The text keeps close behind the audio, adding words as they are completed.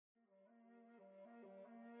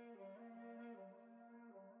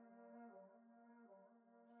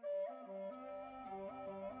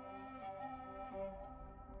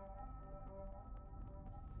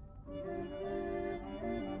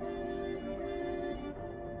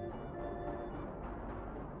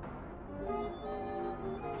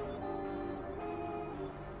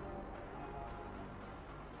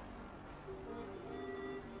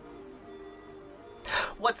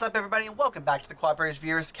What's up, everybody, and welcome back to the Cooperators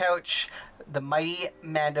Viewers Couch, the Mighty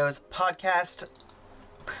Mandos podcast.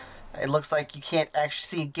 It looks like you can't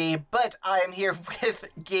actually see Gabe, but I am here with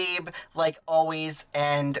Gabe, like always,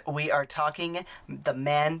 and we are talking The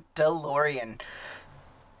Mandalorian.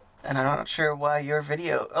 And I'm not sure why your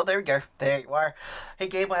video... Oh, there we go. There you are. Hey,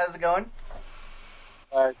 Gabe, how's it going?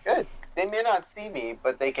 Good. They may not see me,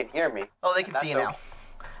 but they can hear me. Oh, they can see you now.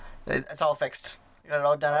 It's all fixed. You got it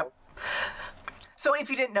all done up. So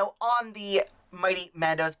if you didn't know, on the Mighty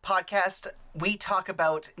Mandos podcast, we talk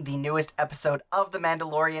about the newest episode of The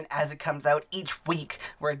Mandalorian as it comes out each week.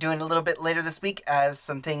 We're doing a little bit later this week as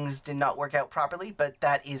some things did not work out properly, but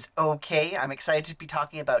that is okay. I'm excited to be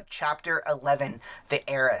talking about Chapter 11, The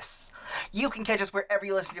Heiress. You can catch us wherever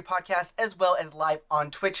you listen to your podcasts, as well as live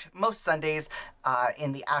on Twitch most Sundays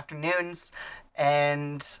in the afternoons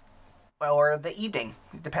or the evening.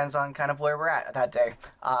 It depends on kind of where we're at that day.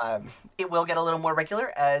 It will get a little more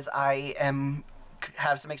regular as I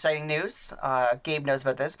have some exciting news. Gabe knows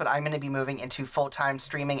about this, but I'm going to be moving into full-time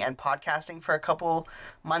streaming and podcasting for a couple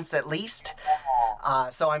months at least.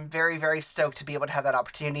 So I'm very, very stoked to be able to have that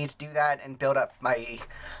opportunity to do that and build up my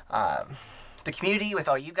the community with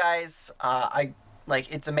all you guys.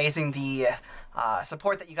 It's amazing the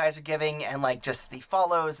support that you guys are giving and just the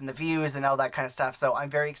follows and the views and all that kind of stuff. So I'm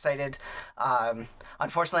very excited.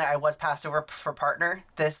 Unfortunately, I was passed over for partner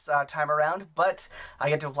this time around, but I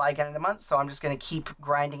get to apply again in a month. So I'm just going to keep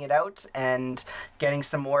grinding it out and getting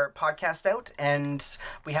some more podcasts out. And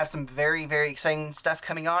we have some very, very exciting stuff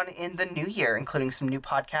coming on in the new year, including some new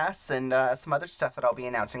podcasts and some other stuff that I'll be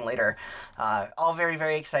announcing later. All very,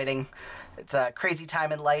 very exciting. It's a crazy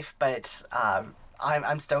time in life, but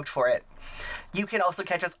I'm stoked for it. You can also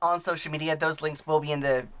catch us on social media. Those links will be in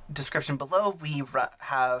the description below. We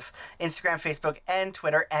have Instagram, Facebook, and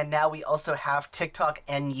Twitter, and now we also have TikTok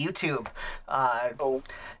and YouTube.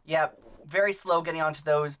 Yeah, very slow getting onto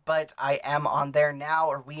those, but I am on there now,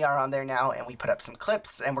 or we are on there now, and we put up some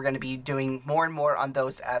clips, and we're going to be doing more and more on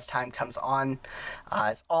those as time comes on.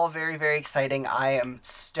 It's all very, very exciting. I am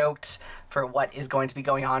stoked for what is going to be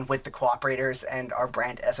going on with the Cooperators and our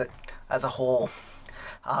brand as a whole.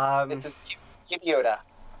 It's Yoda.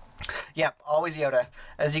 Yep, always Yoda.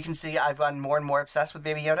 As you can see, I've gotten more and more obsessed with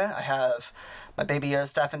Baby Yoda. I have my Baby Yoda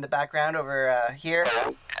stuff in the background over here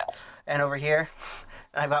and over here.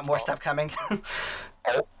 And I've got more stuff coming.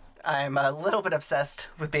 I'm a little bit obsessed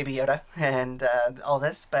with Baby Yoda and all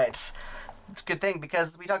this, but it's a good thing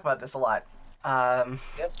because we talk about this a lot.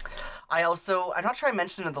 Yep. I'm not sure I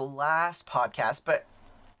mentioned it in the last podcast, but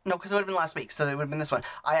no, because it would have been last week, so it would have been this one.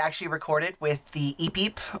 I actually recorded with the Eep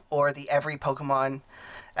Eep, or the Every Pokemon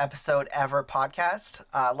Episode Ever podcast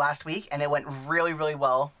last week, and it went really, really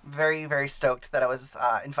well. Very, very stoked that I was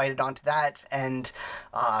invited onto that, and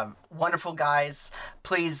wonderful guys.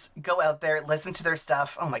 Please go out there, listen to their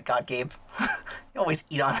stuff. Oh my god, Gabe. You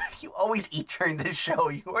always eat during this show.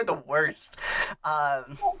 You are the worst. No,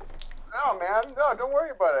 man. No, don't worry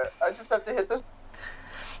about it. I just have to hit this.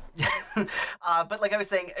 But like I was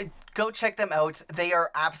saying, go check them out. They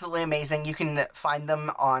are absolutely amazing. You can find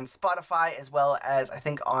them on Spotify as well as I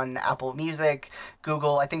think on Apple Music,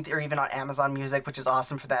 Google. I think they're even on Amazon Music, which is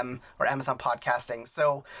awesome for them, or Amazon Podcasting.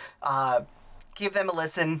 So give them a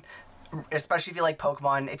listen, especially if you like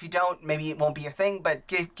Pokemon. If you don't, maybe it won't be your thing, but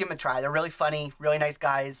give them a try. They're really funny, really nice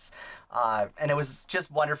guys, and it was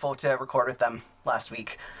just wonderful to record with them last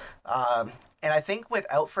week. And I think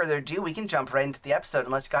without further ado, we can jump right into the episode,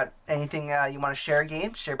 unless you got anything you want to share,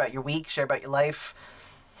 Gabe? Share about your week, share about your life.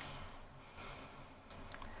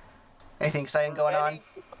 Anything exciting going on?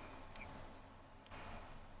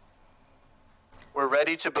 We're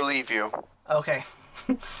ready to believe you. Okay.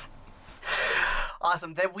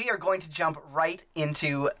 Awesome. Then we are going to jump right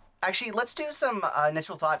into... Actually, let's do some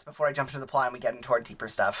initial thoughts before I jump into the plot and we get into our deeper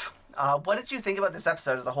stuff. What did you think about this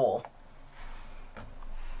episode as a whole?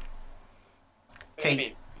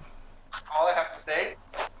 Baby. All I have to say...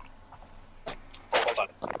 Hold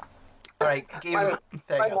on. All right, Gabe's...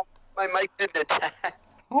 There you go. My mic didn't attack.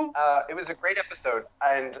 It was a great episode,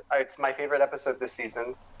 and it's my favorite episode this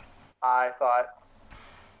season. I thought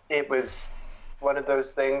it was one of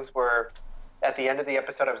those things where at the end of the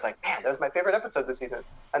episode, I was like, man, that was my favorite episode this season.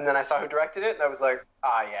 And then I saw who directed it, and I was like,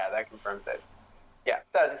 yeah, that confirms it. Yeah,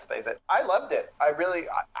 that displays it. I loved it. I really,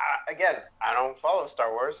 again, I don't follow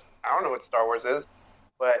Star Wars. I don't know what Star Wars is.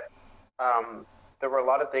 But there were a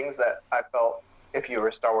lot of things that I felt, if you were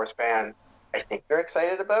a Star Wars fan, I think you're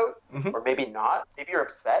excited about, or maybe not. Maybe you're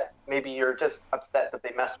upset. Maybe you're just upset that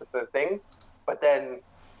they messed with the thing. But then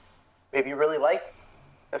maybe you really like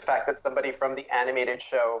the fact that somebody from the animated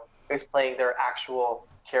show is playing their actual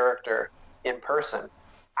character in person.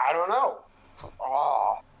 I don't know.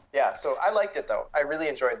 Oh, yeah. So I liked it though. I really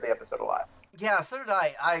enjoyed the episode a lot. Yeah, so did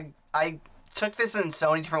I. I took this in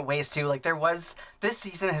so many different ways too. Like this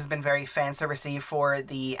season has been very fan servicey for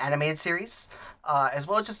the animated series, as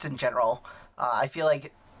well as just in general. I feel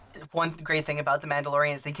like one great thing about the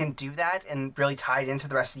Mandalorian is they can do that and really tie it into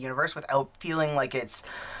the rest of the universe without feeling like it's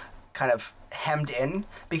kind of hemmed in,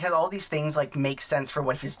 because all these things like make sense for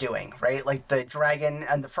what he's doing, right? Like the dragon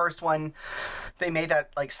and the first one, they made that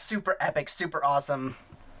like super epic, super awesome,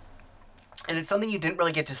 and it's something you didn't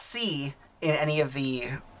really get to see in any of the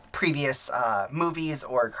previous movies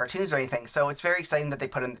or cartoons or anything. So it's very exciting that they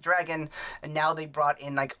put in the dragon, and now they brought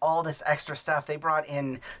in like all this extra stuff. They brought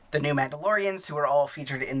in the new Mandalorians, who are all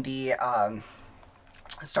featured in the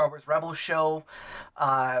Star Wars Rebels show.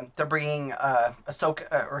 They're bringing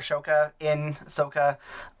Ahsoka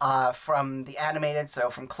from the animated, so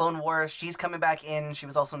from Clone Wars. She's coming back in. She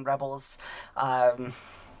was also in Rebels.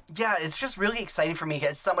 Yeah, it's just really exciting for me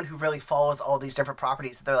as someone who really follows all these different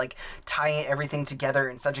properties. They're like tying everything together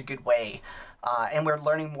in such a good way. And we're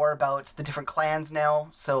learning more about the different clans now.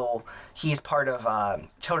 So he's part of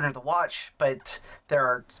Children of the Watch, but there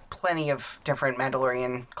are plenty of different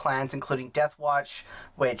Mandalorian clans, including Death Watch,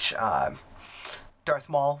 which Darth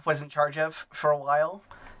Maul was in charge of for a while.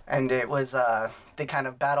 And it was, they kind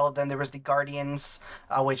of battled. Then there was the Guardians,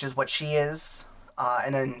 which is what she is.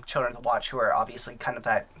 And then Children of the Watch, who are obviously kind of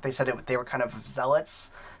that, they said they were kind of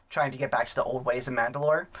zealots, trying to get back to the old ways of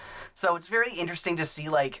Mandalore. So it's very interesting to see,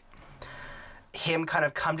 like, him kind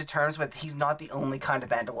of come to terms with he's not the only kind of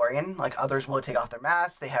Mandalorian. Like, others will take off their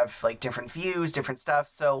masks, they have, like, different views, different stuff,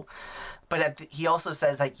 so, but he also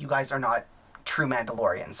says that you guys are not true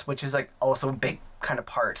Mandalorians, which is, like, also a big kind of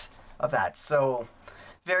part of that. So,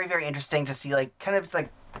 very, very interesting to see, like, kind of,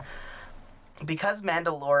 like, because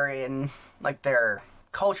Mandalorian, like, their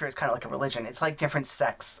culture is kind of like a religion. It's like different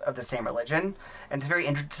sects of the same religion, and it's very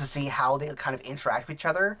interesting to see how they kind of interact with each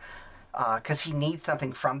other, because he needs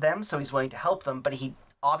something from them, so he's willing to help them, but he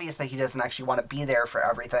obviously he doesn't actually want to be there for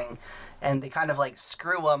everything, and they kind of like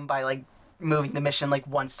screw him by like moving the mission like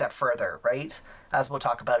one step further, right? As we'll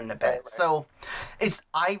talk about in a bit. Right. So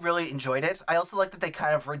I really enjoyed it. I also like that they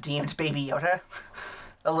kind of redeemed Baby Yoda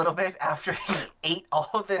a little bit after he ate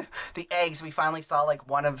all the eggs. We finally saw like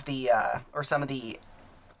one of the or some of the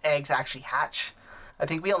eggs actually hatch. I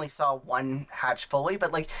think we only saw one hatch fully,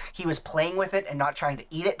 but like he was playing with it and not trying to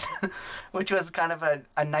eat it, which was kind of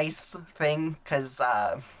a nice thing, because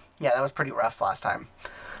yeah, that was pretty rough last time.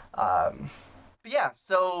 But yeah,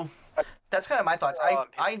 so that's kind of my thoughts.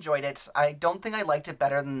 I enjoyed it. I don't think I liked it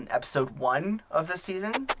better than episode 1 of this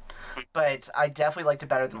season, but I definitely liked it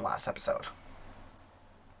better than the last episode.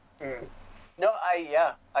 No,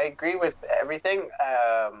 I agree with everything.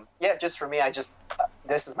 Yeah, just for me,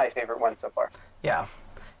 this is my favorite one so far. Yeah,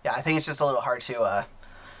 I think it's just a little hard to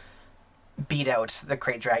beat out the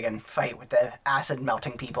Krayt Dragon fight with the acid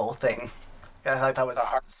melting people thing. I thought that was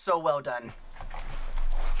so well done.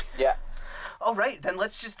 Yeah. All right, then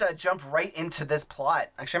let's just jump right into this plot.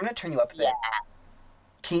 Actually, I'm going to turn you up a bit. Yeah.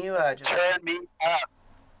 Can you just turn me up?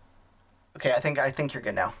 Okay, I think you're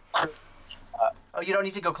good now. Oh, you don't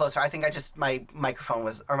need to go closer. I think my microphone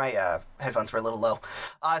was, or my headphones were a little low.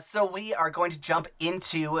 So we are going to jump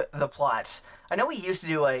into the plot. I know we used to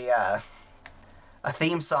do a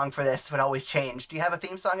theme song for this, but always change. Do you have a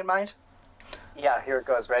theme song in mind? Yeah, here it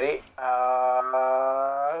goes. Ready?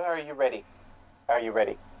 Are you ready? Are you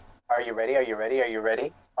ready? Are you ready? Are you ready? Are you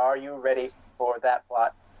ready? Are you ready for that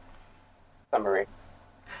plot summary?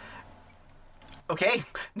 Okay.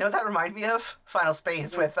 No, that reminded me of Final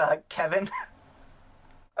Space with Kevin.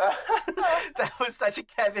 That was such a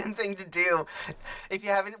Kevin thing to do. If you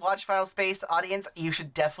haven't watched Final Space, audience, you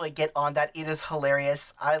should definitely get on that. It is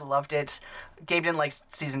hilarious. I loved it. Gabe didn't like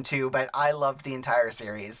season 2, but I loved the entire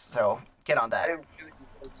series, so get on that. I really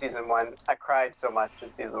enjoyed season 1. I cried so much in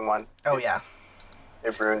season 1. Oh, yeah.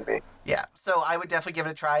 It ruined me. Yeah, so I would definitely give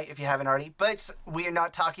it a try if you haven't already. But we are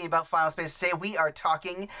not talking about Final Space today. We are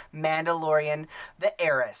talking Mandalorian, the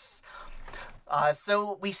Heiress.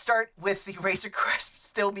 So we start with the Razor Crest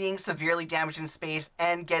still being severely damaged in space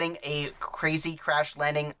and getting a crazy crash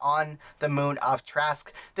landing on the moon of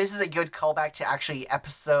Trask. This is a good callback to actually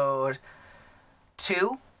episode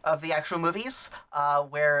 2 of the actual movies,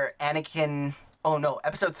 where Anakin... Oh no,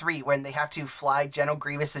 episode 3, when they have to fly General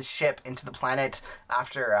Grievous's ship into the planet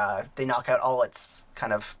after they knock out all its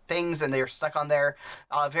kind of things and they're stuck on there.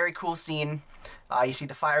 Very cool scene. You see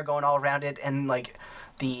the fire going all around it, and like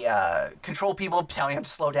the control people telling him to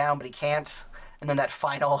slow down, but he can't. And then that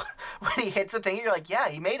final, when he hits the thing, you're like, yeah,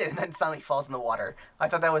 he made it, and then suddenly falls in the water. I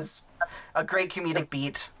thought that was a great comedic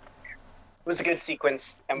beat. It was a good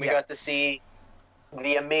sequence, and we Yeah. got to see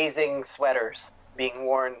the amazing sweaters being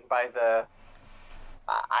worn by the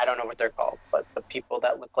I don't know what they're called, but the people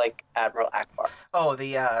that look like Admiral Akbar. Oh,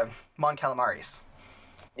 the Mon Calamaris.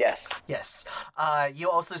 Yes. Yes. You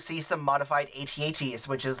also see some modified AT-ATs,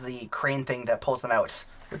 which is the crane thing that pulls them out,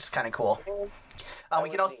 which is kind of cool. We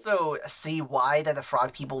can also see why that the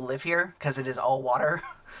frog people live here, because it is all water.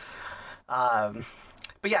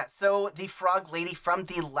 But yeah, so the frog lady from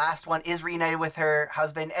the last one is reunited with her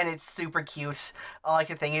husband, and it's super cute. All I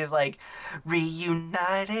can think is, like,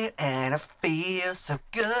 reunited, and I feel so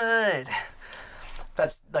good.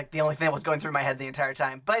 That's, like, the only thing that was going through my head the entire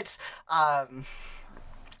time. But,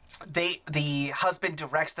 the husband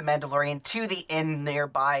directs the Mandalorian to the inn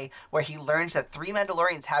nearby, where he learns that 3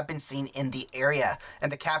 Mandalorians have been seen in the area,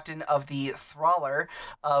 and the captain of the trawler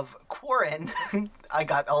of Quarren, I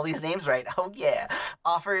got all these names right, oh yeah,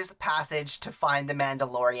 offers passage to find the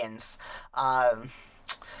Mandalorians.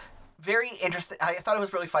 Very interesting. I thought it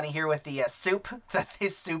was really funny here with the soup, that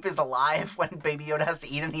his soup is alive when Baby Yoda has to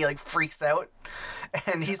eat it, and he, like, freaks out,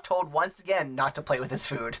 and he's told once again not to play with his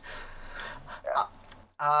food.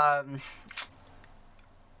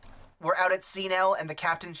 We're out at sea now, and the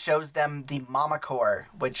captain shows them the Mama Core,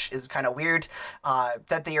 which is kind of weird,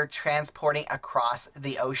 that they are transporting across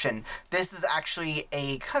the ocean. This is actually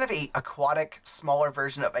a kind of a aquatic, smaller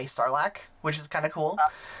version of a Sarlacc, which is kind of cool.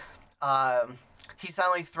 He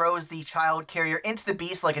suddenly throws the child carrier into the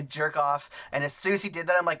beast like a jerk-off, and as soon as he did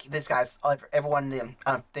that, I'm like, this guy's, everyone,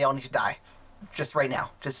 they all need to die. Just right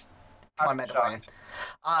now. Just, come on, Mandalorian.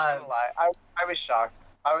 I was shocked.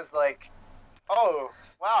 I was like, oh,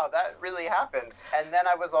 wow, that really happened. And then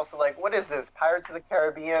I was also like, what is this? Pirates of the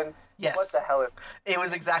Caribbean? Yes. What the hell is it?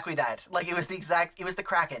 Was exactly that. Like, it was the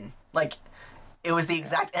Kraken. Like, it was the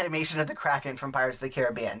exact animation of the Kraken from Pirates of the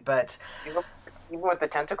Caribbean, but... Even with the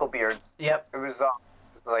tentacle beards. Yep. It was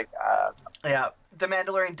like... Yeah. The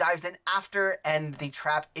Mandalorian dives in after, and the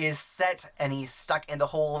trap is set, and he's stuck in the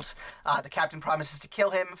hold. The captain promises to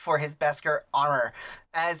kill him for his Beskar armor,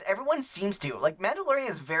 as everyone seems to. Like, Mandalorian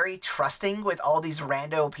is very trusting with all these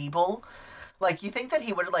rando people. Like, you think that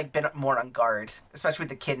he would have, like, been more on guard, especially with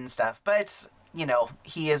the kid and stuff, but, you know,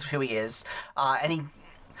 he is who he is. And he...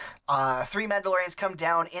 3 Mandalorians come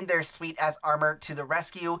down in their suite as armor to the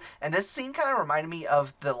rescue, and this scene kind of reminded me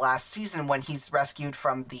of the last season when he's rescued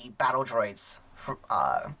from the battle droids.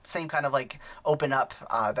 Same kind of, like, open up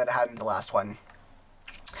that it had in the last one.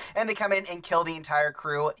 And they come in and kill the entire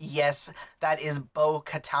crew. Yes, that is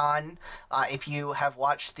Bo-Katan. If you have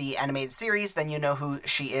watched the animated series, then you know who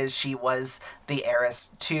she is. She was the heiress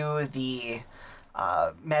to the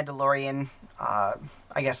Mandalorian,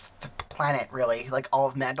 I guess the planet, really, like all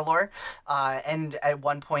of Mandalore. And at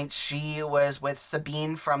one point she was with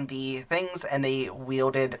Sabine from the things, and they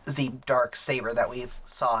wielded the dark saber that we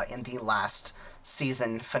saw in the last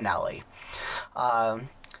season finale.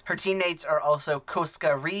 Her teammates are also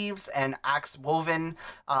Koska Reeves and Axe Woven.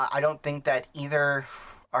 I don't think that either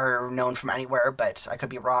are known from anywhere, but I could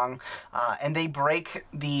be wrong. And they break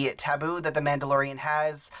the taboo that the Mandalorian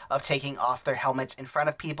has of taking off their helmets in front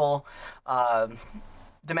of people.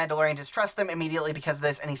 The Mandalorian distrusts them immediately because of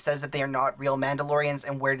this, and he says that they are not real Mandalorians,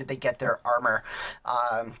 and where did they get their armor?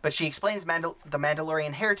 But she explains the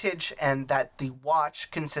Mandalorian heritage, and that the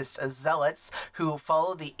Watch consists of zealots who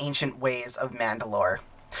follow the ancient ways of Mandalore.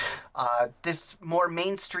 This more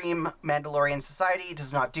mainstream Mandalorian society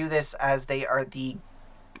does not do this, as they are the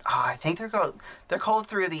I think they're called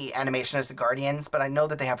through the animation as the Guardians, but I know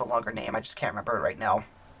that they have a longer name. I just can't remember it right now.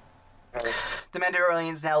 The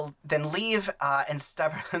Mandalorians now then leave, and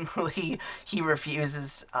stubbornly he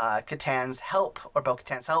refuses Katan's help, or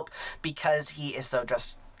Bo-Katan's help, because he is so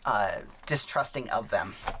just distrusting of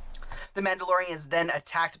them. The Mandalorian is then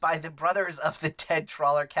attacked by the brothers of the dead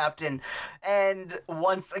trawler captain, and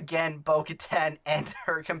once again Bo-Katan and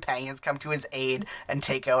her companions come to his aid and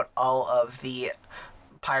take out all of the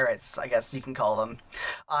pirates, I guess you can call them.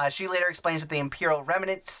 She later explains that the Imperial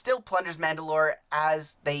Remnant still plunders Mandalore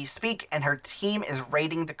as they speak, and her team is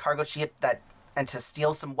raiding the cargo ship and to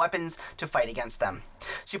steal some weapons to fight against them.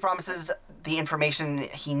 She promises the information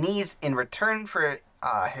he needs in return for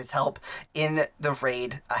his help in the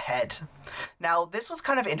raid ahead. Now, this was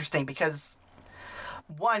kind of interesting because,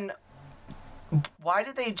 one, why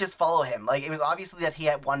did they just follow him? Like, it was obviously that he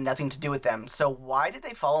had wanted nothing to do with them, so why did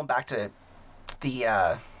they follow him back to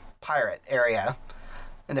the pirate area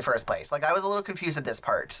in the first place? Like, I was a little confused at this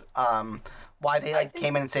part. Why they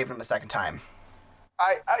came in and saved him a second time.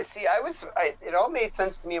 I see. It all made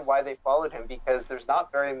sense to me why they followed him, because there's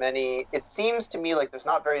not very many. It seems to me like there's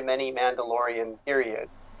not very many Mandalorian period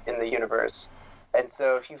in the universe, And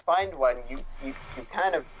so if you find one, you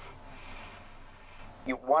kind of,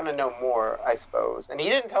 you want to know more, I suppose. And he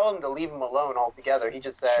didn't tell him to leave him alone altogether. He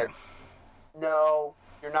just said, True. no,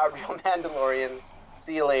 you're not real Mandalorians.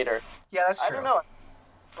 See you later. Yeah, that's true. I don't know.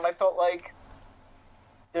 I felt like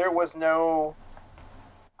there was no...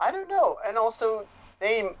 I don't know. And also,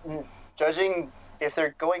 judging, if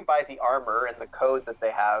they're going by the armor and the code that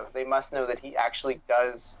they have, they must know that he actually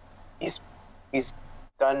does... He's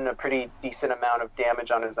done a pretty decent amount of damage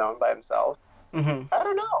on his own by himself. Mm-hmm. I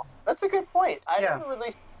don't know. That's a good point. I never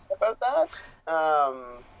really thought about that.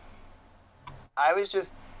 I was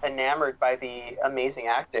just enamored by the amazing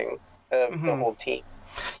acting of the whole team.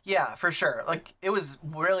 Yeah, for sure. Like, it was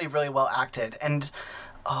really, really well acted. And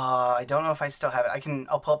I don't know if I still have it.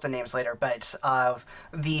 I'll pull up the names later. But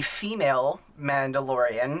the female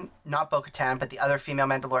Mandalorian, not Bo-Katan, but the other female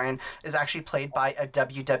Mandalorian, is actually played by a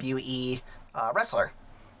WWE wrestler,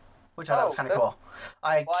 which I thought was kind of cool.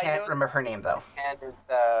 I can't remember her name, though. And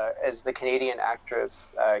is the Canadian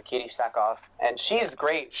actress, Katie Sackhoff. And she's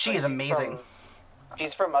great. She is amazing.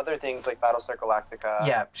 She's from other things like Battlestar Galactica.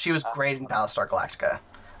 Yeah, she was great in Battlestar Galactica.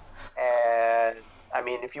 And, I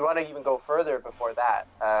mean, if you want to even go further before that,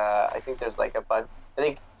 I think there's like a bunch. I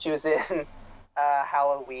think she was in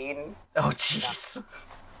Halloween. Oh, jeez.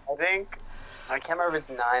 I can't remember if it's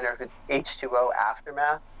 9 or if it's H2O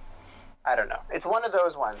Aftermath. I don't know. It's one of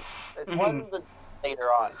those ones. It's one that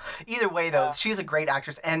later on. Either way, though, she's a great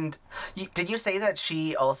actress. And did you say that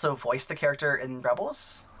she also voiced the character in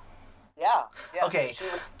Rebels? Yeah. Okay. She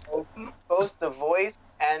was both the voice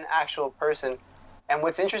and actual person. And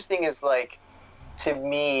what's interesting is, like, to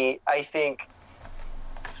me, I think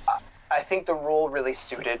the role really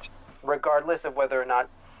suited, regardless of whether or not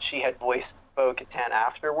she had voiced Bo-Katan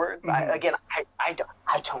afterwards. Mm-hmm.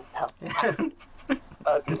 I don't know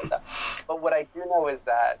about this stuff. But what I do know is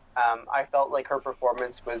that I felt like her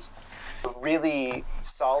performance was really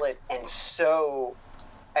solid and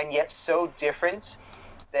yet so different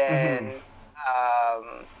than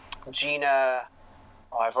Gina.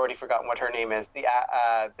 Oh, I've already forgotten what her name is. Yeah,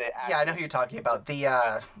 I know who you're talking about.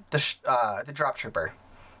 The drop trooper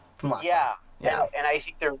from last one. Yeah. And I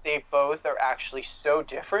think they both are actually so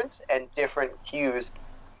different and different cues.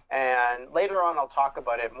 And later on, I'll talk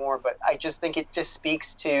about it more. But I just think it just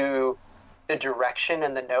speaks to the direction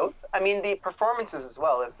and the notes. I mean, the performances as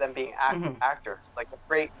well as them being actors, like a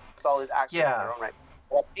great, solid actor in their own right.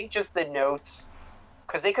 Well, I think just the notes,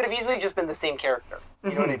 because they could have easily just been the same character.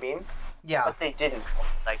 You know what I mean? Yeah. But they didn't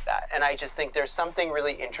like that. And I just think there's something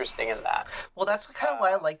really interesting in that. Well, that's kind of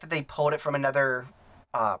why I like that they pulled it from another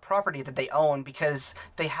property that they own, because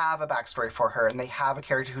they have a backstory for her and they have a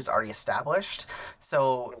character who's already established.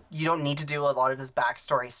 So you don't need to do a lot of this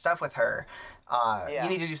backstory stuff with her. You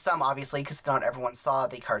need to do some, obviously, because not everyone saw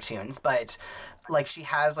the cartoons, but like she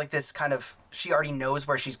has like this kind of, she already knows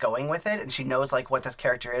where she's going with it, and she knows like what this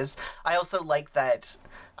character is. I also like that,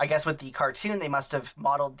 I guess with the cartoon, they must have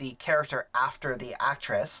modeled the character after the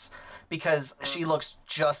actress, because she looks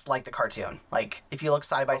just like the cartoon. Like, if you look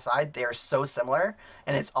side by side, they're so similar,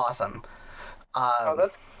 and it's awesome.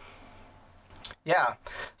 That's... Yeah.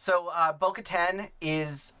 So, Bo-Katan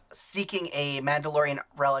is seeking a Mandalorian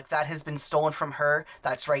relic that has been stolen from her.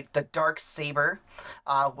 That's right, the dark saber,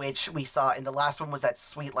 which we saw in the last one was that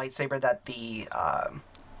sweet lightsaber that the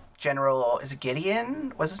General, is it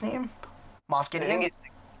Gideon? What's his name? Moff Gideon? I think it's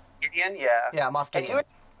Gideon, yeah. Yeah, Moff Gideon. And you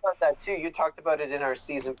talked about that too. You talked about it in our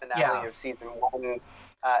season finale of season 1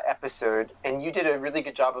 episode, and you did a really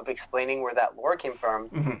good job of explaining where that lore came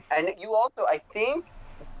from. And you also, I think,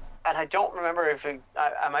 and I don't remember if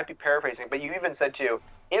I might be paraphrasing, but you even said too,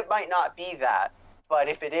 it might not be that, but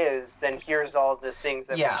if it is, then here's all the things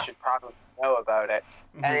that we should probably know about it.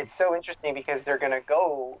 And it's so interesting because they're going to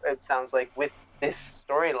go, it sounds like, with this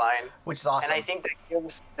storyline. Which is awesome. And I think that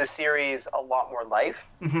gives the series a lot more life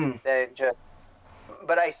than just...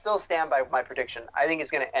 But I still stand by my prediction. I think it's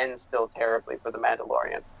going to end still terribly for the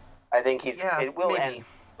Mandalorian. I think it will end.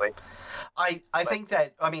 I think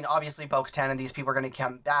that, I mean, obviously Bo-Katan and these people are going to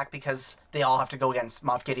come back because they all have to go against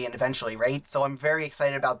Moff Gideon eventually, right? So I'm very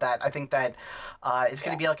excited about that. I think that it's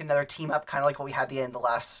going to be like another team up, kind of like what we had at the end of the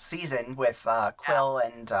last season with Quill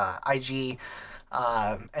and IG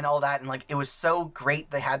and all that. And like, it was so great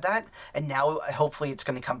they had that. And now hopefully it's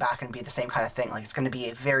going to come back and be the same kind of thing. Like, it's going to be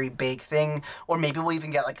a very big thing. Or maybe we'll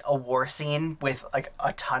even get like a war scene with like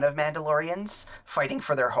a ton of Mandalorians fighting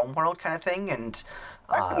for their homeworld kind of thing. And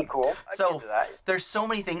that could be cool. So there's so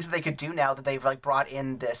many things that they could do now that they've like brought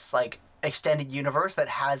in this like extended universe that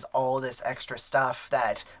has all this extra stuff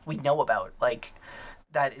that we know about. Like,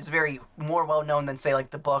 that is very more well known than say like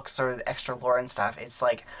the books or the extra lore and stuff. It's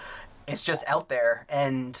like, it's just out there.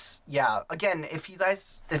 And yeah, again, if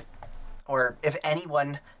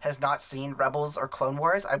anyone has not seen Rebels or Clone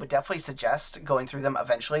Wars, I would definitely suggest going through them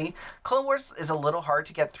eventually. Clone Wars is a little hard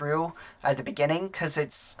to get through at the beginning because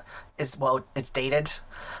it's dated.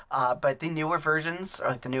 But the newer versions,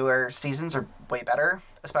 or like the newer seasons, are way better,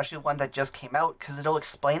 especially one that just came out, because it'll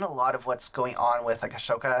explain a lot of what's going on with like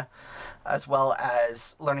Ahsoka, as well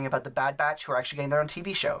as learning about the Bad Batch, who are actually getting their own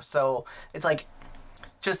TV show. So it's like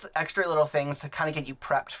just extra little things to kind of get you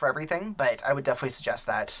prepped for everything, but I would definitely suggest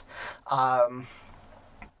that.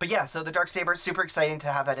 But yeah, so the Darksaber, super exciting to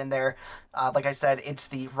have that in there. Like I said,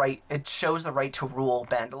 it shows the right to rule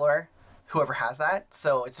Mandalore, whoever has that.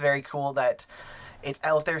 So it's very cool that it's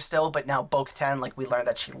out there still, but now Bo-Katan, like, we learned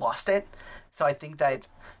that she lost it. So I think that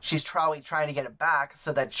she's probably trying to get it back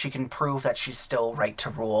so that she can prove that she's still right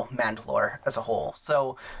to rule Mandalore as a whole.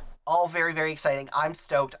 So all very, very exciting. I'm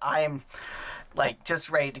stoked. I'm like just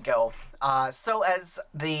ready to go. So as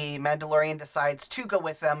the Mandalorian decides to go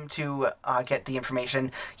with them to get the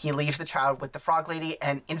information, he leaves the child with the frog lady,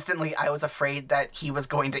 and instantly I was afraid that he was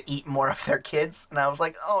going to eat more of their kids, and I was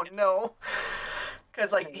like, oh no.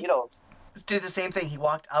 Because like he did the same thing. He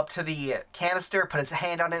walked up to the canister, put his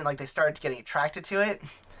hand on it, and like they started getting attracted to it.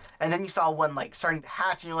 And then you saw one like starting to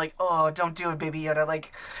hatch, and you're like, oh, don't do it, Baby Yoda.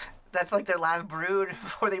 Like, that's like their last brood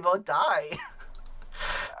before they both die.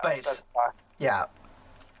 But yeah.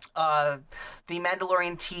 The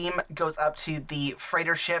Mandalorian team goes up to the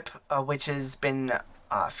freighter ship, which has been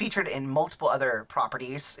featured in multiple other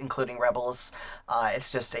properties, including Rebels.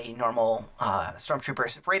 It's just a normal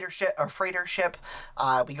stormtrooper freighter ship.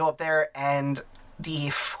 We go up there, and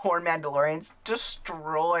the 4 Mandalorians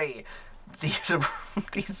destroy these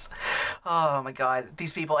oh my god,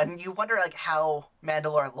 these people. And you wonder like how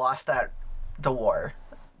Mandalore lost the war.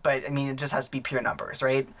 But, I mean, it just has to be pure numbers,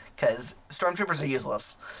 right? Because stormtroopers are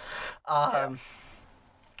useless.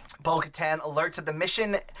 Bo-Katan alerts that the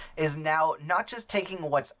mission is now not just taking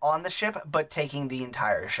what's on the ship, but taking the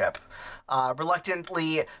entire ship.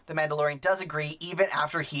 Reluctantly, the Mandalorian does agree, even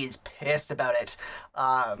after he is pissed about it.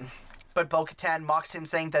 But Bo-Katan mocks him,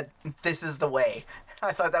 saying that this is the way.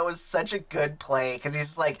 I thought that was such a good play, because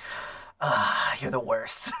he's like, you're the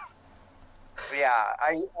worst. Yeah,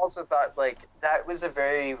 I also thought, like, that was a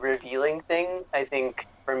very revealing thing, I think,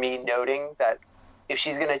 for me, noting that if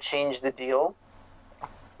she's going to change the deal,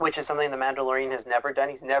 which is something the Mandalorian has never done,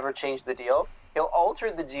 he's never changed the deal, he'll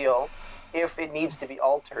alter the deal if it needs to be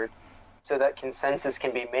altered so that consensus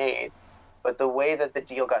can be made. But the way that the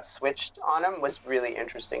deal got switched on him was really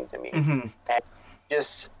interesting to me. Mm-hmm. And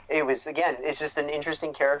it's just an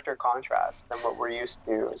interesting character contrast than what we're used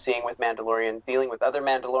to seeing with Mandalorian, dealing with other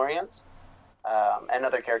Mandalorians. And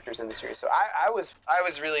other characters in the series. So I was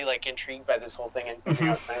really like intrigued by this whole thing, and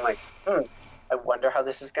I'm like, I wonder how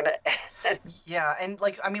this is gonna end. Yeah, and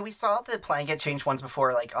like, I mean, we saw the plan get changed once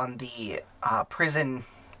before, like on the prison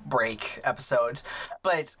break episode,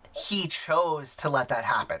 but he chose to let that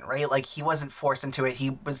happen, right? Like, he wasn't forced into it.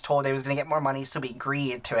 He was told he was going to get more money, so he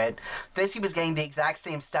agreed to it. This, he was getting the exact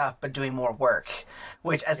same stuff, but doing more work,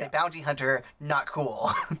 which, as a bounty hunter, not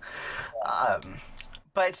cool.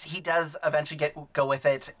 But he does eventually go with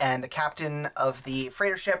it, and the captain of the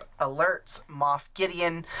freighter ship alerts Moff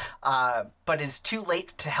Gideon, but is too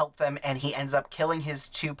late to help them, and he ends up killing his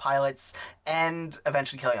 2 pilots and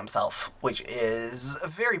eventually killing himself, which is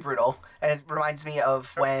very brutal. And it reminds me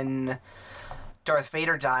of when Darth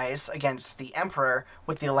Vader dies against the Emperor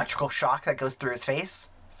with the electrical shock that goes through his face.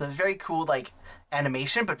 So it's very cool, like,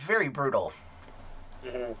 animation, but very brutal.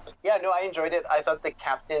 Mm-hmm. Yeah, no, I enjoyed it. I thought the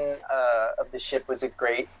captain of the ship was a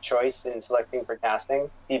great choice in selecting for casting.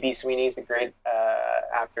 D.B. Sweeney is a great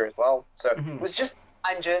actor as well. So it was just,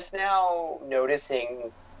 I'm just now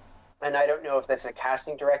noticing, and I don't know if that's a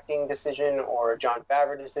casting directing decision or a Jon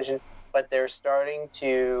Favreau decision, but they're starting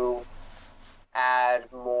to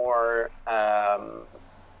add more, I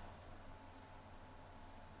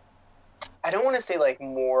don't want to say like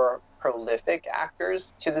more prolific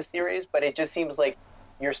actors to the series, but it just seems like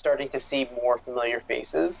you're starting to see more familiar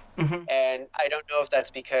faces. Mm-hmm. And I don't know if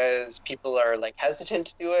that's because people are like hesitant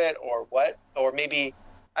to do it or what, or maybe,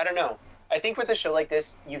 I don't know. I think with a show like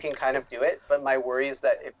this, you can kind of do it, but my worry is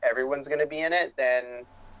that if everyone's going to be in it, then,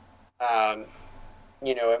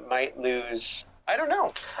 it might lose. I don't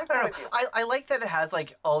know. I like that it has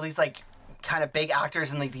like all these like kind of big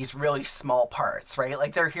actors in like these really small parts, right?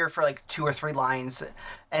 Like they're here for like 2 or 3 lines,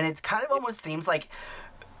 and it kind of almost seems like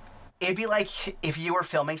it'd be like if you were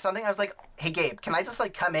filming something, I was like, hey Gabe, can I just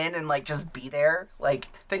like come in and like just be there? Like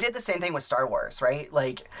they did the same thing with Star Wars, right?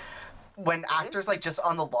 Like when actors like just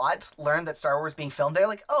on the lot learn that Star Wars is being filmed, they're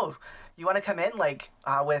like, oh, you want to come in, like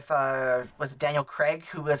with was it Daniel Craig,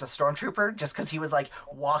 who was a stormtrooper, just because he was like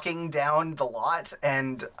walking down the lot,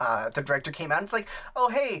 and the director came out and it's like, oh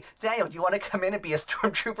hey Daniel, do you want to come in and be a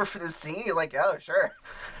stormtrooper for this scene? He's like, oh sure,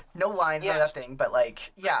 no lines or nothing, but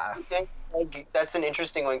like yeah. I think, like, that's an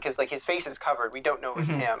interesting one because like his face is covered, we don't know it's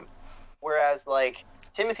him, whereas like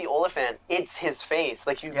Timothy Olyphant, it's his face,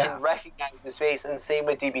 like you can recognize his face, and same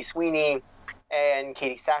with DB Sweeney and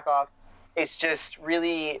Katie Sackhoff. It's just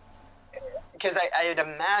really, because I'd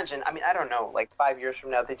imagine, I mean, I don't know, like 5 years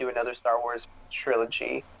from now, they do another Star Wars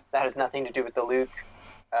trilogy that has nothing to do with the Luke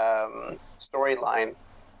storyline,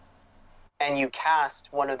 and you cast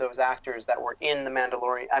one of those actors that were in The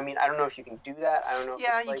Mandalorian. I mean, I don't know if you can do that. I don't know.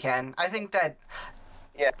 Yeah, you can. I think that.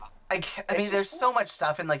 Yeah. I mean, there's so much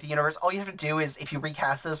stuff in like the universe. All you have to do is, if you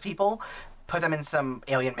recast those people, put them in some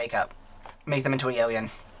alien makeup, make them into an alien.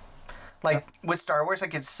 Like with Star Wars,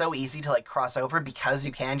 like it's so easy to like cross over because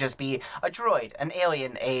you can just be a droid, an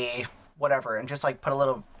alien, a whatever, and just like put a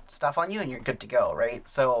little stuff on you and you're good to go, right?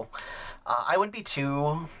 So I wouldn't be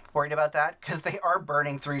too worried about that because they are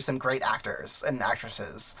burning through some great actors and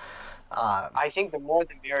actresses. I think the more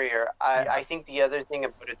the merrier. I think the other thing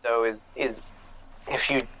about it though is if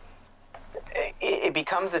you. It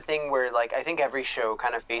becomes a thing where, like, I think every show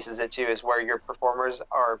kind of faces it too, is where your performers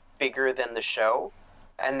are bigger than the show,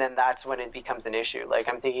 and then that's when it becomes an issue. Like,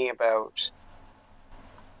 I'm thinking about,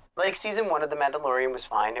 like, season 1 of The Mandalorian was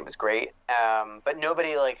fine, it was great, but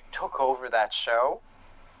nobody, like, took over that show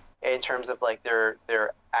in terms of, like, their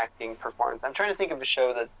acting performance. I'm trying to think of a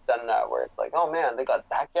show that's done that, where it's like, oh man, they got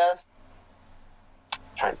that guest?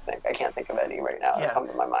 Trying to think. I can't think of any right now that come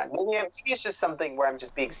to my mind. Maybe it's just something where I'm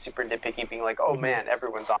just being super nitpicky, being like, oh man,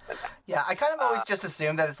 everyone's on it. Yeah, I kind of always just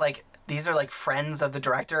assume that it's like, these are like friends of the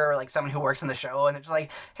director or like someone who works in the show, and they're just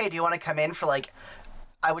like, hey, do you want to come in for like,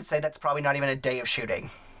 I would say that's probably not even a day of shooting.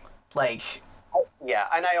 Like... Yeah,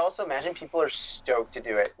 and I also imagine people are stoked to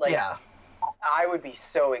do it. Like, yeah. I would be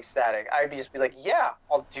so ecstatic. I'd just be like, yeah,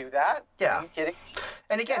 I'll do that. Yeah. Are you kidding?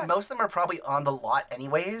 And again, most of them are probably on the lot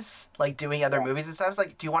anyways, like doing other movies and stuff. It's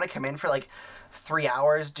like, do you want to come in for like 3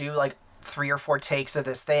 hours, do like 3 or 4 takes of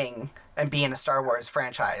this thing, and be in a Star Wars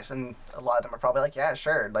franchise? And a lot of them are probably like, yeah,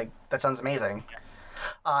 sure. Like, that sounds amazing.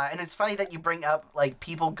 And it's funny that you bring up like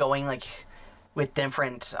people going like with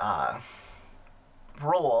different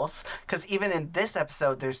roles, because even in this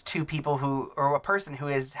episode, there's 2 people who, or a person who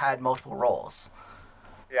has had multiple roles.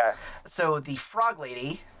 Yeah. So the frog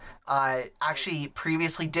lady actually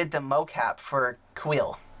previously did the mocap for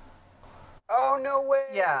Quill. Oh, no way.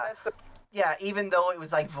 Yeah. Yeah, even though it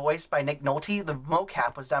was like voiced by Nick Nolte, the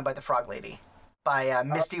mocap was done by the frog lady, by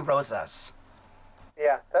Misty Rosas.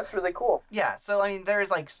 Yeah, that's really cool. Yeah, so I mean, there's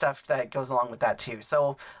like stuff that goes along with that too.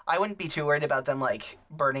 So I wouldn't be too worried about them like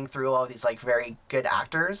burning through all these like very good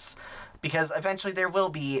actors, because eventually there will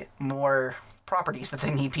be more properties that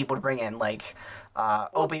they need people to bring in, like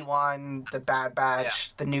Obi-Wan, the Bad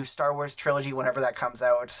Batch, the new Star Wars trilogy whenever that comes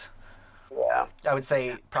out. Yeah, I would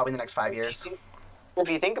say probably in the next 5 years. If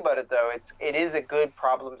you think about it, though, it is a good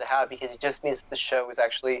problem to have, because it just means the show is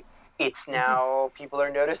actually, it's now, people are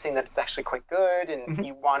noticing that it's actually quite good, and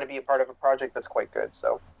you want to be a part of a project that's quite good,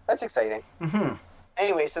 so that's exciting.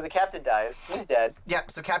 Anyway, so the captain dies. He's dead. Yeah,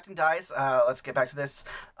 so captain dies. Let's get back to this.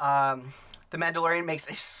 The Mandalorian makes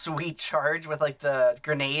a sweet charge with, like, the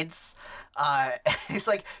grenades. He's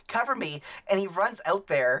like, cover me, and he runs out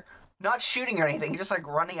there, not shooting or anything, just, like,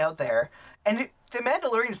 running out there, and the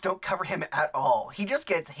Mandalorians don't cover him at all. He just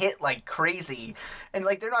gets hit like crazy. And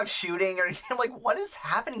like, they're not shooting or anything. I'm like, what is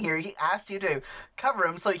happening here? He asked you to cover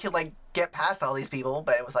him so he could like get past all these people.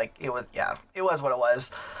 But it was like, it was what it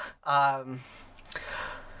was.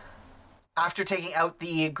 After taking out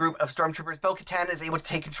the group of stormtroopers, Bo-Katan is able to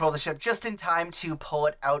take control of the ship just in time to pull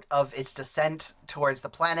it out of its descent towards the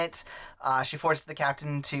planet. She forces the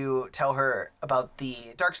captain to tell her about the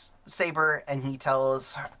Darksaber, and he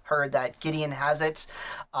tells her that Gideon has it,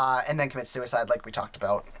 and then commits suicide like we talked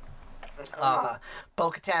about.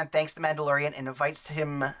 Bo-Katan thanks the Mandalorian and invites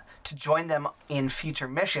him to join them in future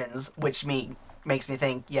missions, which makes me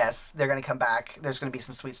think, yes, they're going to come back. There's going to be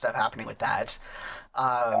some sweet stuff happening with that.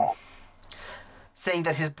 Saying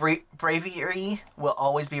that his bravery will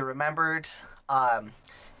always be remembered. But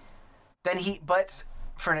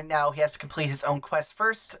for now, he has to complete his own quest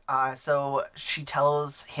first. So she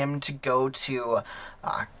tells him to go to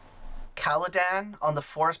Caladan on the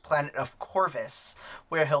forest planet of Corvus,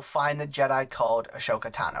 where he'll find the Jedi called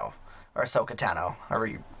Ahsoka Tano, or Ahsoka Tano, however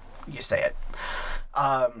you say it.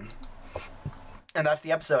 And that's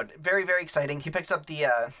the episode. Very, very exciting. He picks up the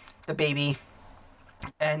baby.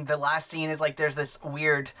 And the last scene is like there's this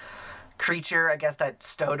weird creature, I guess, that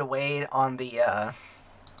stowed away on the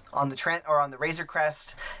on the Razor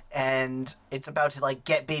Crest, and it's about to like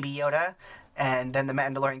get Baby Yoda, and then the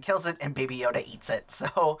Mandalorian kills it, and Baby Yoda eats it.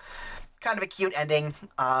 So, kind of a cute ending.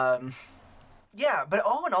 Yeah, but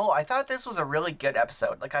all in all, I thought this was a really good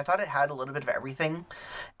episode. Like, I thought it had a little bit of everything,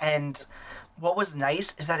 and what was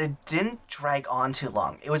nice is that it didn't drag on too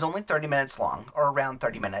long. It was only 30 minutes long, or around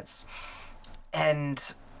 30 minutes,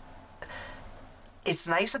 and it's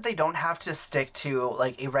nice that they don't have to stick to,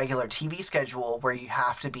 like, a regular TV schedule where you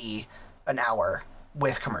have to be an hour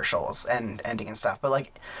with commercials and ending and stuff. But,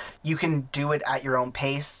 like, you can do it at your own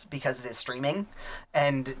pace because it is streaming,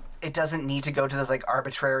 and it doesn't need to go to this, like,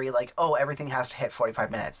 arbitrary, like, oh, everything has to hit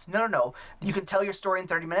 45 minutes. No. You can tell your story in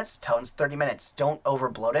 30 minutes, tell in 30 minutes. Don't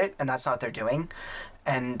overbloat it, and that's not what they're doing.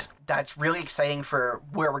 And that's really exciting for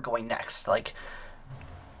where we're going next. Like,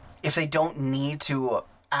 if they don't need to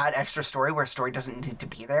add extra story where story doesn't need to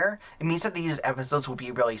be there, it means that these episodes will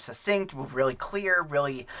be really succinct, really clear,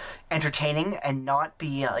 really entertaining, and not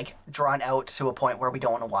be like drawn out to a point where we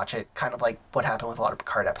don't want to watch it, kind of like what happened with a lot of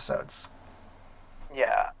Picard episodes.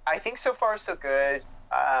 Yeah, I think so far so good.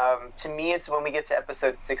 To me, it's when we get to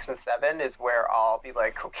episode 6 and 7 is where I'll be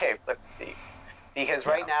like, okay, let's see. Because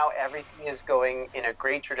right now, everything is going in a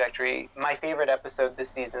great trajectory. My favorite episode this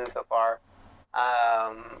season so far.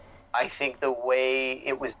 I think the way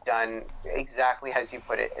it was done, exactly as you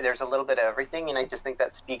put it, there's a little bit of everything, and I just think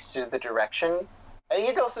that speaks to the direction. I think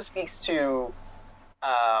it also speaks to,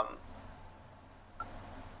 I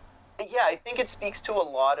think it speaks to a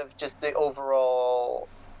lot of just the overall.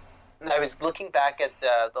 I was looking back at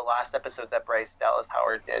the last episode that Bryce Dallas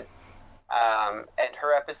Howard did, and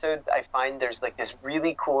her episodes, I find there's like this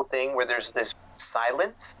really cool thing where there's this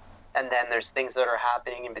silence, and then there's things that are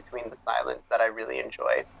happening in between the silence that I really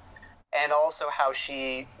enjoy. And also how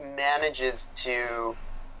she manages to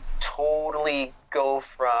totally go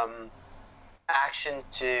from action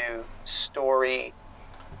to story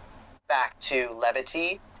back to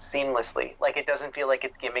levity seamlessly. Like, it doesn't feel like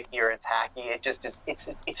it's gimmicky or it's hacky. It just is.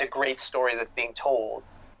 It's a great story that's being told,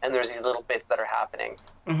 and there's these little bits that are happening.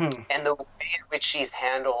 Mm-hmm. And the way in which she's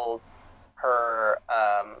handled her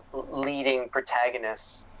leading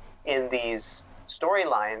protagonists in these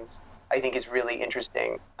storylines, I think is really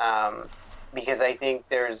interesting, because I think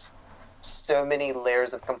there's so many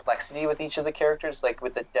layers of complexity with each of the characters, like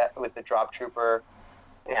with the drop trooper,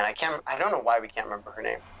 and I don't know why we can't remember her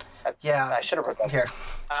name. I should have wrote that here.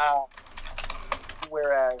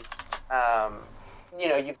 Whereas,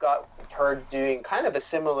 you've got her doing kind of a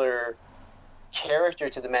similar character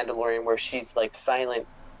to the Mandalorian, where she's like silent,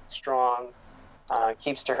 strong,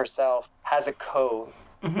 keeps to herself, has a code,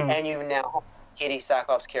 and you now Katie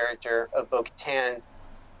Sackhoff's character of Bo-Katan,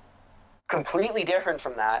 completely different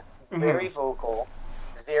from that, very vocal,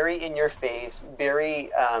 very in your face, very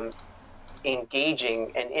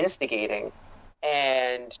engaging and instigating,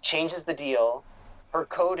 and changes the deal. Her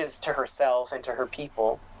code is to herself and to her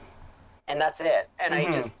people, and that's it. And I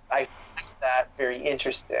find that very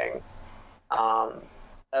interesting.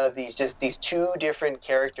 These two different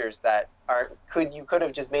characters that you could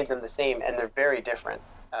have just made them the same, and they're very different.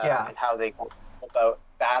 And how they go about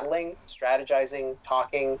battling, strategizing,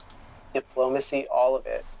 talking, diplomacy, all of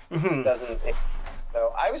it.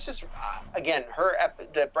 So I was just, again,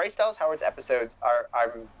 the Bryce Dallas Howard's episodes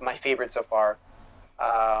are my favorite so far.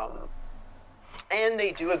 And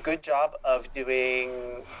they do a good job of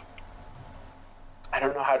doing, I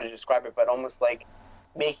don't know how to describe it, but almost like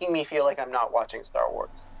making me feel like I'm not watching Star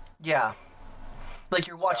Wars. Yeah. Like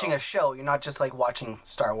you're watching a show, you're not just like watching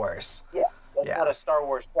Star Wars. Yeah. It's not a Star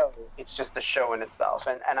Wars show. It's just a show in itself,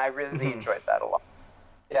 and I really enjoyed that a lot.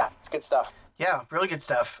 Yeah, it's good stuff. Yeah, really good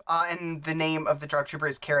stuff. And the name of the drop trooper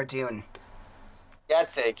is Cara Dune.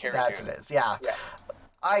 That's it, Cara Dune. That's it is, yeah.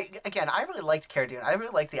 I really liked Cara Dune. I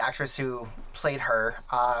really liked the actress who played her.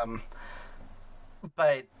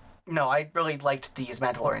 But no, I really liked these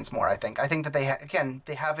Mandalorians more, I think. I think that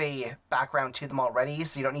they have a background to them already,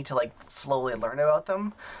 so you don't need to like slowly learn about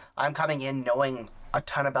them. I'm coming in knowing a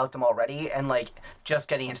ton about them already, and like just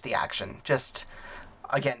getting into the action. Just,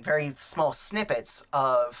 again, very small snippets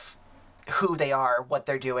of who they are, what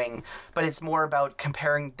they're doing, but it's more about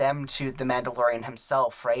comparing them to the Mandalorian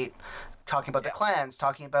himself, right? Talking about the clans,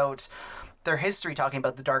 talking about their history, talking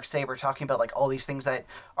about the Darksaber, talking about like all these things that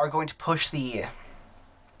are going to push the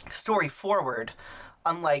story forward,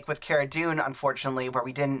 unlike with Cara Dune, unfortunately, where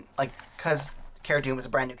we didn't, like, because Cara Dune was a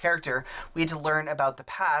brand new character, we had to learn about the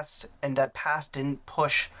past, and that past didn't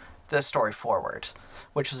push the story forward,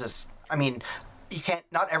 which was this, I mean, you can't.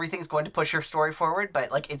 Not everything's going to push your story forward,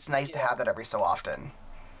 but like it's nice to have that every so often.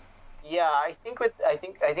 Yeah, I think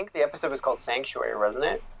the episode was called Sanctuary, wasn't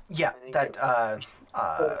it? Yeah, that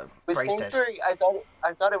with Bryce did. Sanctuary, I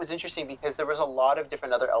thought it was interesting because there was a lot of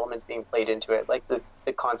different other elements being played into it, like the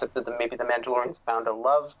concept that maybe the Mandalorians found a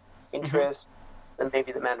love interest, then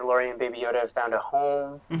maybe the Mandalorian and Baby Yoda have found a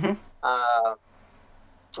home.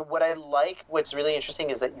 What's really interesting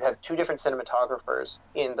is that you have two different cinematographers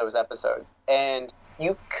in those episodes, and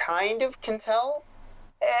you kind of can tell,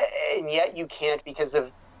 and yet you can't because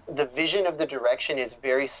of the vision of the direction is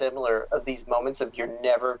very similar of these moments of you're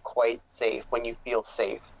never quite safe when you feel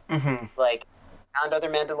safe. Like, found other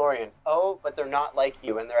Mandalorian. Oh, but they're not like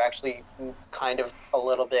you, and they're actually kind of a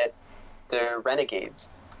little bit, they're renegades.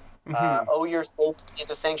 Oh, you're safe in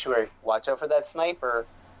the Sanctuary. Watch out for that sniper.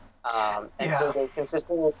 So they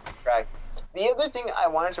consistently track. The other thing I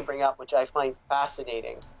wanted to bring up, which I find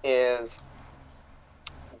fascinating, is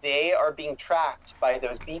they are being tracked by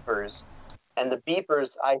those beepers. And the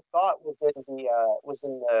beepers, I thought, was in the I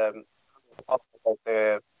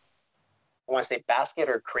want to say basket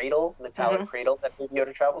or cradle, metallic cradle that Baby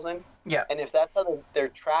Yoda travels in. Yeah. And if that's how they're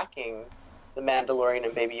tracking the Mandalorian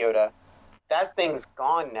and Baby Yoda, that thing's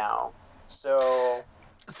gone now. So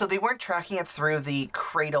they weren't tracking it through the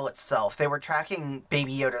cradle itself. They were tracking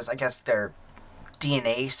Baby Yoda's, I guess, their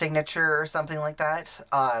DNA signature or something like that.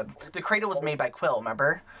 The cradle was made by Quill,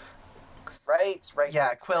 remember? Right.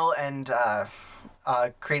 Yeah, Quill and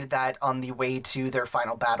created that on the way to their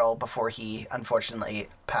final battle before he unfortunately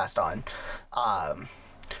passed on.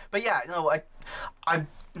 But yeah, no, I'm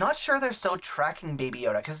not sure they're still tracking Baby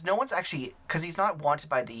Yoda because he's not wanted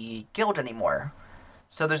by the guild anymore.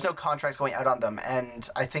 So there's no contracts going out on them, and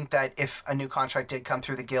I think that if a new contract did come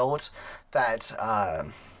through the guild, that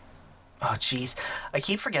oh jeez, I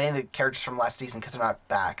keep forgetting the characters from last season because they're not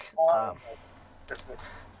back.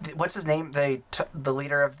 What's his name? The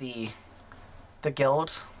leader of the guild.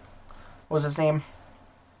 What was his name?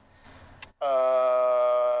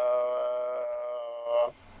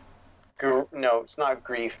 No, it's not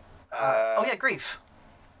Grief. Oh yeah, Grief.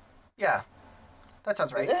 Yeah, that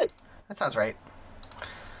sounds right. Is it? That sounds right.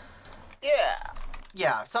 Yeah.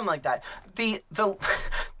 Yeah, something like that. The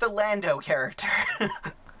Lando character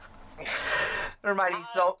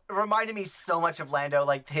reminded me so much of Lando,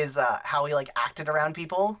 like his how he like acted around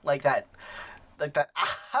people, like that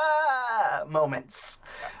aha moments.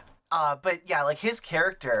 But yeah, like his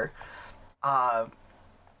character owes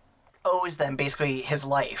them basically his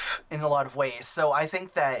life in a lot of ways. So I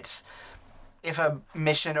think that if a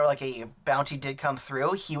mission or like a bounty did come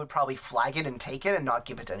through, he would probably flag it and take it and not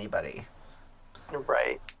give it to anybody.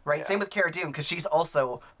 Right. Yeah. Same with Cara Dune, because she's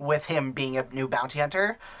also with him being a new bounty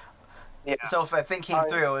hunter. Yeah. So if a thing came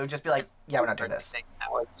through, it would just be like, yeah, we're not doing this.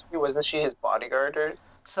 Wasn't she his bodyguard or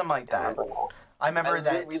something like that? I remember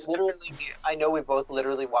that. I know we both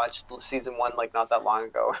literally watched season 1 like not that long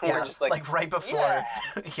ago. Yeah, we're just like right before. Yeah.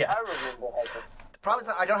 Yeah. I remember that. The problem is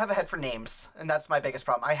that I don't have a head for names, and that's my biggest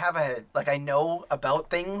problem. I have I know about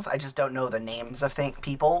things, I just don't know the names of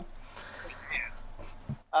people.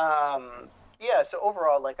 Yeah, so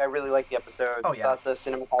overall, like, I really liked the episode. Oh, yeah. I thought the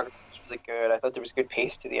cinematography was really good. I thought there was good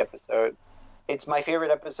pace to the episode. It's my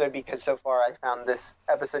favorite episode because so far I found this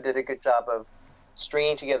episode did a good job of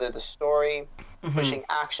stringing together the story, pushing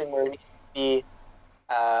action where it needs to be,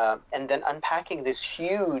 and then unpacking this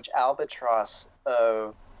huge albatross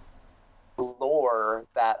of lore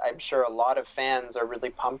that I'm sure a lot of fans are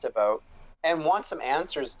really pumped about and want some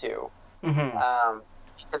answers to.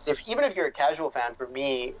 Because even if you're a casual fan, for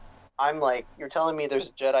me, I'm like, you're telling me there's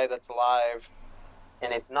a Jedi that's alive,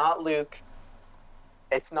 and it's not Luke,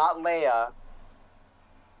 it's not Leia.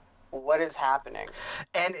 What is happening?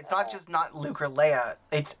 And it's not just not Luke or Leia,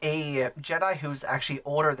 it's a Jedi who's actually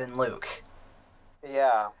older than Luke.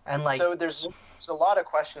 Yeah. And like, so there's a lot of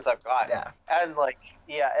questions I've got. Yeah. And like,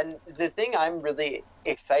 yeah, and the thing I'm really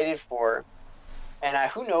excited for, and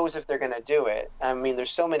who knows if they're going to do it. I mean, there's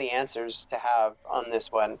so many answers to have on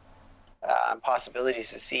this one.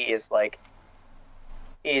 Possibilities to see is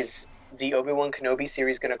the Obi-Wan Kenobi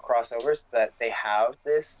series going to cross over so that they have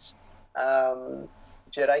this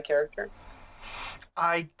Jedi character?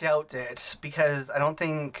 I doubt it, because I don't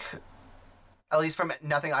think, at least from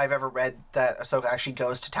nothing I've ever read, that Ahsoka actually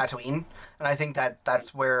goes to Tatooine, and I think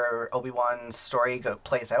that's where Obi-Wan's story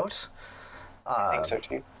plays out. I think so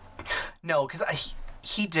too. No, because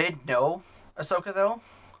he did know Ahsoka though.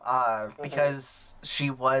 Because she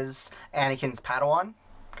was Anakin's Padawan.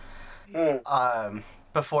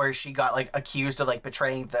 Before she got like accused of like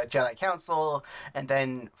betraying the Jedi Council, and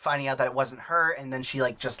then finding out that it wasn't her, and then she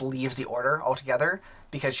like just leaves the Order altogether.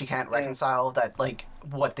 because she can't reconcile that, like,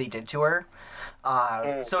 what they did to her.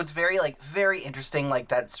 So it's very interesting, like,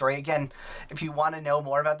 that story. Again, if you want to know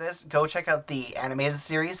more about this, go check out the animated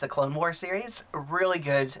series, the Clone Wars series. Really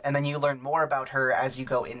good, and then you learn more about her as you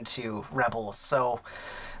go into Rebels. So,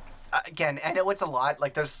 again, I know it's a lot.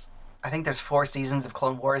 Like, I think there's 4 seasons of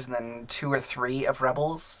Clone Wars and then 2 or 3 of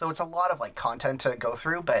Rebels. So it's a lot of, like, content to go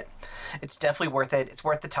through, but it's definitely worth it. It's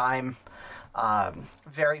worth the time.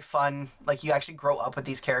 Very fun. Like, you actually grow up with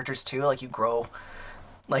these characters, too. Like, you grow...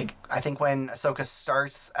 Like, I think when Ahsoka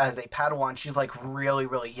starts as a Padawan, she's, like, really,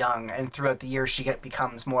 really young. And throughout the years, she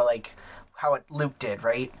becomes more like how Luke did,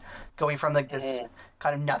 right? Going from, like, this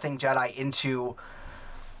kind of nothing Jedi into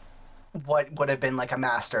what would have been, like, a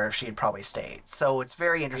master if she had probably stayed. So it's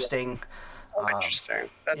very interesting. Oh, interesting.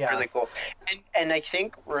 That's really cool. And I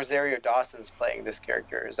think Rosario Dawson's playing this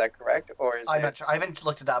character. Is that correct? Or is I'm not sure. I haven't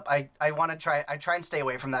looked it up. I want to try. I try and stay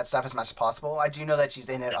away from that stuff as much as possible. I do know that she's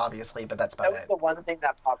in it, obviously, but that's about it. That was the one thing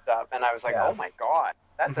that popped up, and I was like, oh my god,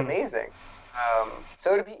 that's amazing.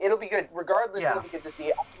 So it'll be good. Regardless, it'll be good to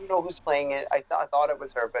see. I don't know who's playing it. I thought it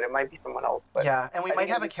was her, but it might be someone else. But yeah, and we might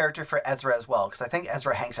have a character for Ezra as well, because I think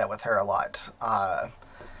Ezra hangs out with her a lot.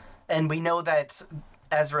 And we know that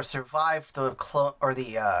Ezra survived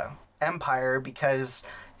the Empire because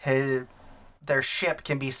their ship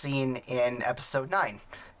can be seen in Episode 9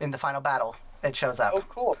 in the final battle. It shows up. Oh,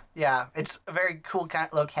 cool. Yeah, it's a very cool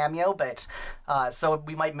little cameo, but so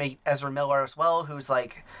we might meet Ezra Miller as well, who's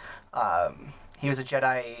like, he was a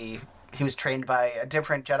Jedi, he was trained by a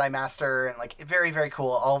different Jedi Master, and like very, very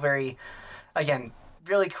cool, all very, again,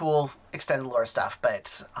 really cool extended lore stuff,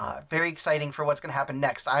 but very exciting for what's going to happen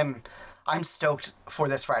next. I'm stoked for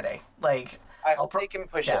this Friday. Like, I hope they can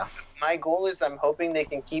push it. My goal is I'm hoping they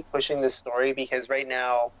can keep pushing this story, because right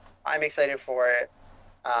now I'm excited for it.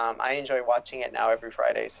 I enjoy watching it now every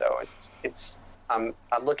Friday, so I'm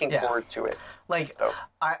looking forward to it. Like, so.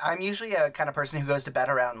 I'm usually a kind of person who goes to bed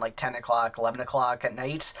around like 10 o'clock, 11 o'clock at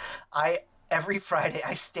night. Every Friday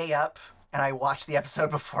I stay up and I watch the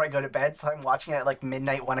episode before I go to bed, so I'm watching it at like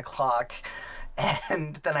midnight, 1 o'clock.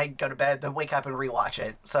 And then I go to bed, then wake up and rewatch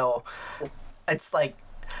it. So it's like,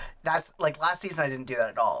 that's like last season I didn't do that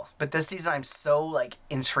at all. But this season I'm so like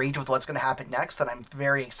intrigued with what's going to happen next that I'm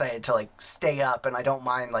very excited to like stay up, and I don't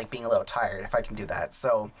mind like being a little tired if I can do that.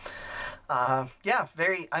 So I'm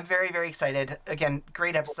very, very excited. Again,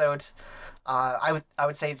 great episode. I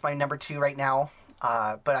would say it's my number 2 right now.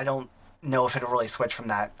 But I don't know if it'll really switch from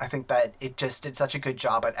that. I think that it just did such a good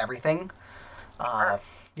job at everything.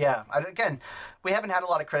 Yeah, again, we haven't had a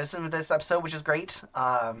lot of criticism of this episode, which is great.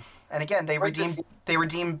 And again, they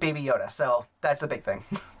redeemed Baby Yoda, so that's the big thing.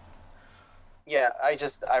 Yeah, I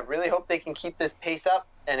really hope they can keep this pace up,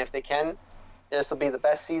 and if they can, this will be the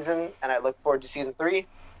best season, and I look forward to season 3.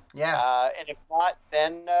 Yeah. And if not,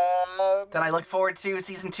 then I look forward to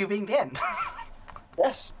season 2 being the end.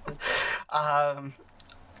 Yes. All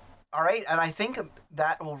right, and I think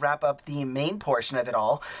that will wrap up the main portion of it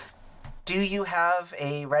all. Do you have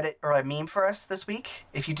a Reddit or a meme for us this week?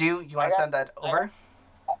 If you do, you want to send that over?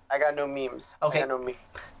 I got no memes. Okay. I got no memes.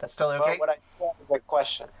 That's totally okay. What I have is a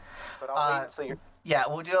question. But I'll wait until you're... Yeah,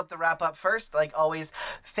 we'll do up the wrap up first. Like always,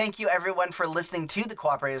 thank you everyone for listening to the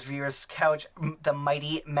Cooperators Viewers Couch, the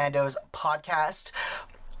Mighty Mandos podcast.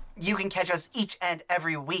 You can catch us each and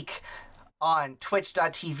every week on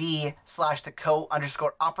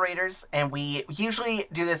twitch.tv/theco_operators, and we usually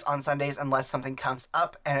do this on Sundays unless something comes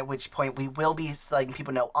up, and at which point we will be letting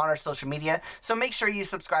people know on our social media. So make sure you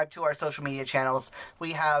subscribe to our social media channels.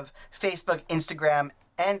 We have Facebook, Instagram,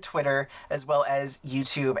 and Twitter, as well as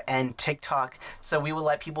YouTube and TikTok. So we will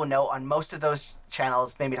let people know on most of those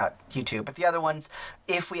channels, maybe not YouTube, but the other ones,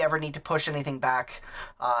 if we ever need to push anything back.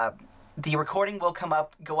 The recording will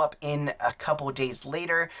go up in a couple of days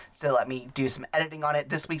later, so let me do some editing on it.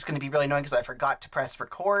 This week's going to be really annoying because I forgot to press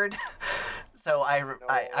record. So I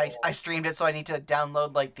streamed it, so I need to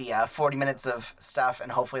download like the 40 minutes of stuff,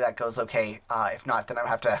 and hopefully that goes okay. If not, then I'll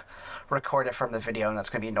have to record it from the video, and that's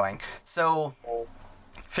going to be annoying. So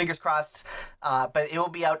fingers crossed, but it will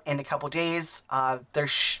be out in a couple days.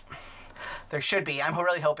 There should be. I'm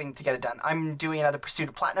really hoping to get it done. I'm doing another Pursuit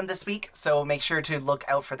of Platinum this week, so make sure to look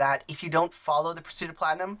out for that. If you don't follow the Pursuit of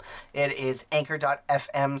Platinum, it is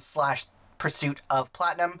anchor.fm/Pursuit of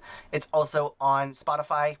Platinum. It's also on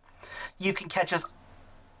Spotify. You can catch us.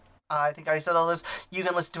 I think I already said all this. You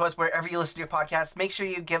can listen to us wherever you listen to your podcasts. Make sure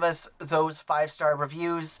you give us those 5-star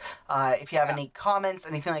reviews. If you have any comments,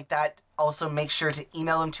 anything like that, also make sure to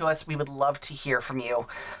email them to us. We would love to hear from you.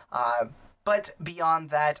 But beyond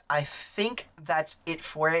that, I think that's it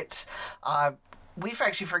for it. We've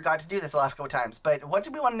actually forgot to do this the last couple times, but what do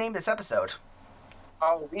we want to name this episode?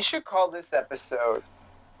 Oh, we should call this episode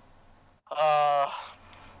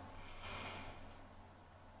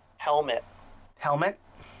Helmet. Helmet?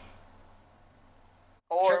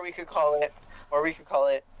 Or Sure. we could call it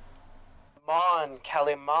Mon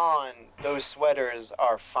Calimon. Those sweaters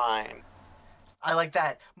are fine. I like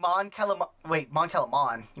that. Mon Calamon.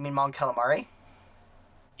 You mean Mon Calamari?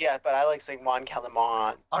 Yeah, but I like saying Mon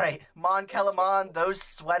Calimon. All right, Mon Calamon, those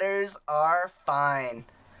sweaters are fine.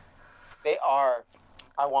 They are.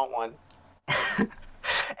 I want one.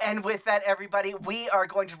 And with that, everybody, we are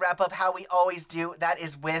going to wrap up how we always do. That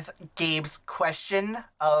is with Gabe's question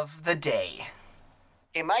of the day.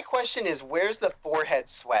 Okay, my question is, where's the forehead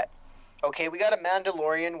sweat? Okay, we got a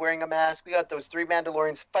Mandalorian wearing a mask. We got those 3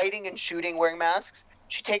 Mandalorians fighting and shooting wearing masks.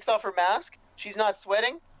 She takes off her mask. She's not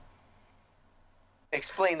sweating?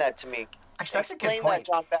 Explain that to me. Actually, that's Explain a good point.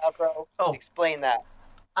 that, John Favreau. Oh. Explain that.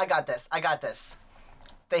 I got this.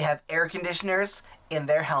 They have air conditioners in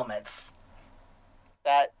their helmets.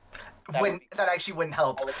 That Actually wouldn't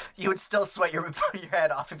help. You would still sweat your head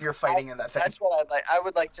off if you're fighting in that thing. That's what I'd like. I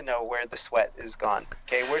would like to know where the sweat is gone.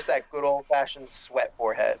 Okay, where's that good old-fashioned sweat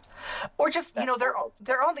forehead? Or just, they're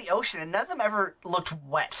on the ocean and none of them ever looked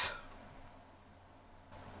wet.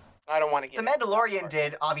 I don't want to get The Mandalorian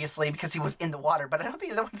did, obviously, because he was in the water, but I don't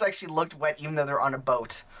think the other ones actually looked wet even though they're on a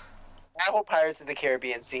boat. That whole Pirates of the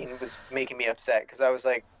Caribbean scene was making me upset because I was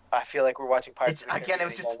like, I feel like we're watching Pirates of the Caribbean. Again, it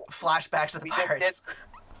was just flashbacks of the pirates.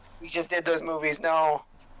 We just did those movies. No.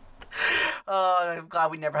 Oh, I'm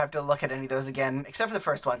glad we never have to look at any of those again, except for the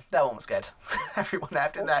first one. That one was good. Everyone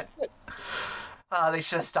after that. They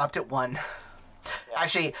should have stopped at 1. Yeah.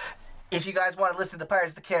 Actually, if you guys want to listen to the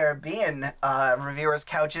Pirates of the Caribbean reviewers'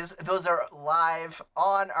 couches, those are live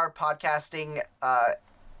on our podcasting,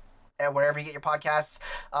 wherever you get your podcasts.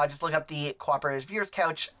 Just look up the Cooperators Viewers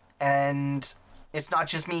Couch, and it's not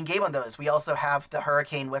just me and Gabe on those. We also have the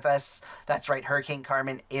Hurricane with us. That's right, Hurricane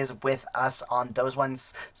Carmen is with us on those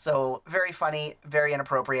ones. So very funny, very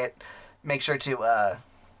inappropriate. Make sure to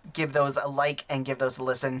give those a like and give those a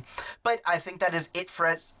listen. But I think that is it for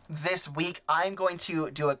us this week. I'm going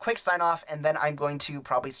to do a quick sign off and then I'm going to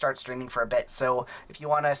probably start streaming for a bit. So if you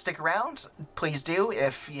want to stick around, please do.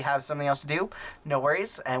 If you have something else to do, no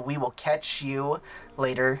worries. And we will catch you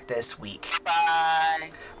later this week. Bye.